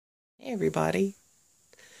Hey everybody,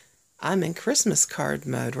 I'm in Christmas card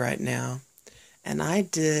mode right now, and I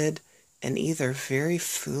did an either very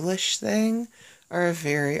foolish thing or a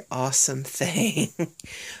very awesome thing.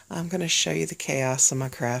 I'm going to show you the chaos on my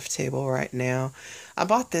craft table right now. I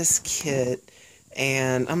bought this kit,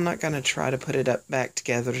 and I'm not going to try to put it up back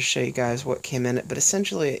together to show you guys what came in it, but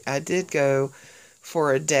essentially I did go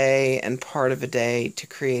for a day and part of a day to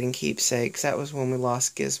creating keepsakes. That was when we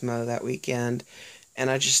lost Gizmo that weekend. And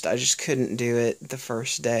I just couldn't do it the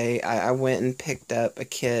first day. I went and picked up a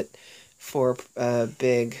kit for a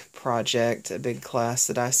big project, a big class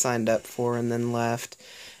that I signed up for and then left.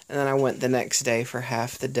 And then I went the next day for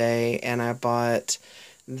half the day and I bought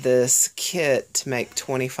this kit to make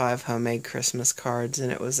 25 homemade Christmas cards,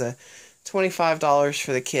 and it was a $25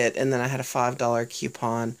 for the kit, and then I had a $5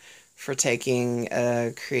 coupon for taking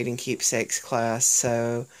a creating keepsakes class.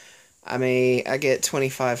 So I get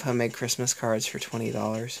 25 homemade Christmas cards for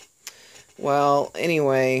 $20. Well,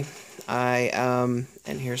 anyway, and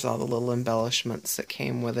here's all the little embellishments that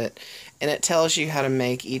came with it. And it tells you how to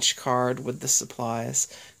make each card with the supplies.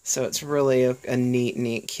 So it's really a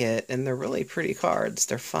neat kit. And they're really pretty cards.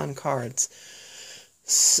 They're fun cards.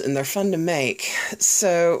 And they're fun to make.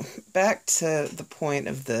 So, back to the point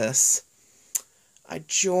of this. I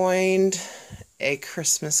joined a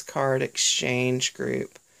Christmas card exchange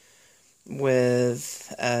group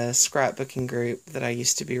with a scrapbooking group that I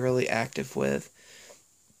used to be really active with.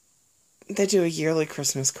 They do a yearly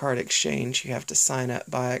Christmas card exchange. You have to sign up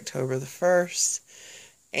by October the 1st,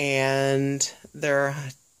 and there are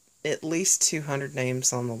at least 200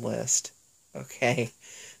 names on the list. Okay,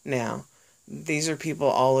 now, these are people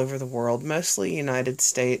all over the world, mostly United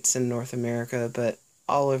States and North America, but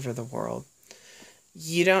all over the world.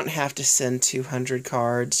 You don't have to send 200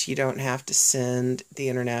 cards. You don't have to send the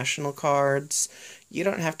international cards. You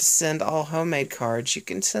don't have to send all homemade cards. You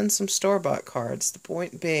can send some store-bought cards. The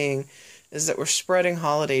point being is that we're spreading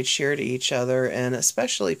holiday cheer to each other, and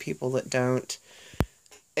especially people that don't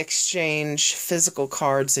exchange physical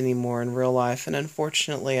cards anymore in real life. And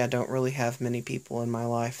unfortunately, I don't really have many people in my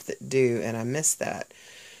life that do, and I miss that.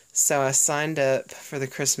 So I signed up for the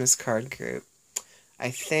Christmas card group. I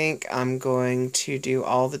think I'm going to do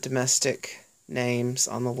all the domestic names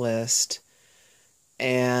on the list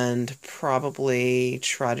and probably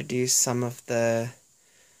try to do some of the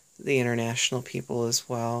international people as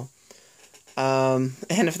well. And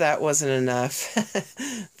if that wasn't enough,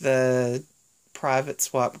 the private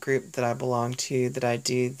swap group that I belong to, that I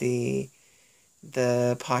do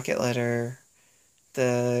the pocket letter,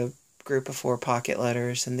 the group of 4 pocket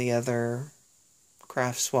letters, and the other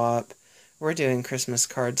craft swap, we're doing Christmas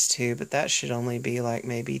cards too, but that should only be like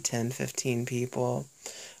maybe 10, 15 people.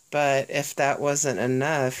 But if that wasn't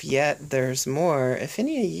enough, yet there's more. If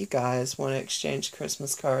any of you guys want to exchange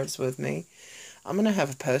Christmas cards with me, I'm going to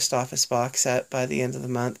have a post office box up by the end of the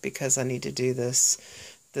month because I need to do this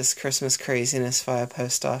Christmas craziness via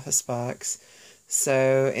post office box.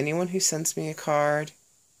 So anyone who sends me a card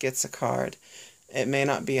gets a card. It may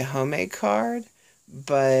not be a homemade card,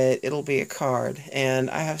 but it'll be a card. And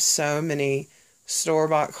I have so many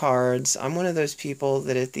store-bought cards. I'm one of those people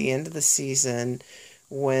that at the end of the season,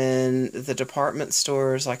 when the department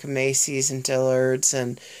stores like Macy's and Dillard's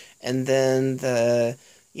and then the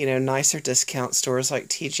nicer discount stores like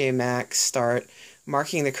TJ Maxx start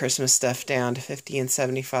marking the Christmas stuff down to 50 and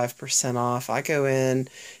 75% off, I go in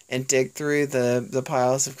and dig through the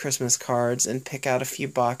piles of Christmas cards and pick out a few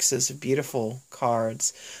boxes of beautiful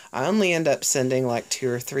cards. I only end up sending like 2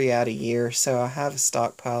 or 3 out a year, so I have a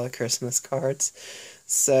stockpile of Christmas cards.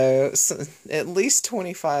 So at least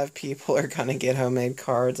 25 people are going to get homemade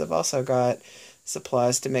cards. I've also got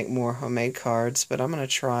supplies to make more homemade cards, but I'm going to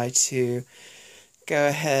try to go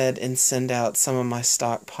ahead and send out some of my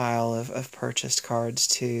stockpile of purchased cards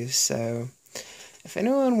too. So if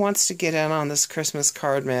anyone wants to get in on this Christmas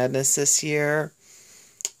card madness this year,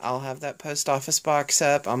 I'll have that post office box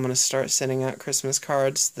up. I'm going to start sending out Christmas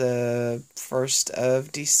cards the 1st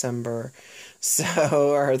of December.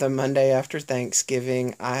 So, or the Monday after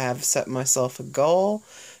Thanksgiving. I have set myself a goal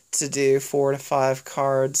to do 4 to 5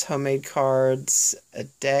 cards, homemade cards a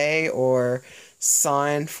day, or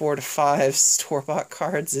sign 4 to 5 store-bought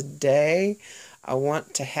cards a day. I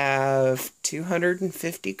want to have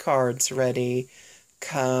 250 cards ready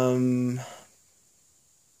come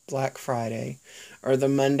Black Friday or the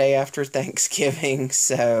Monday after Thanksgiving.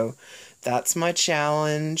 So that's my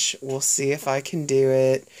challenge. We'll see if I can do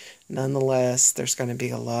it. Nonetheless, there's going to be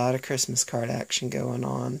a lot of Christmas card action going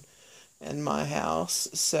on in my house,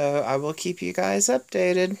 so I will keep you guys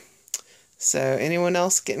updated. So anyone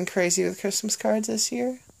else getting crazy with Christmas cards this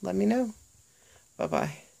year? Let me know.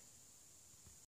 Bye-bye.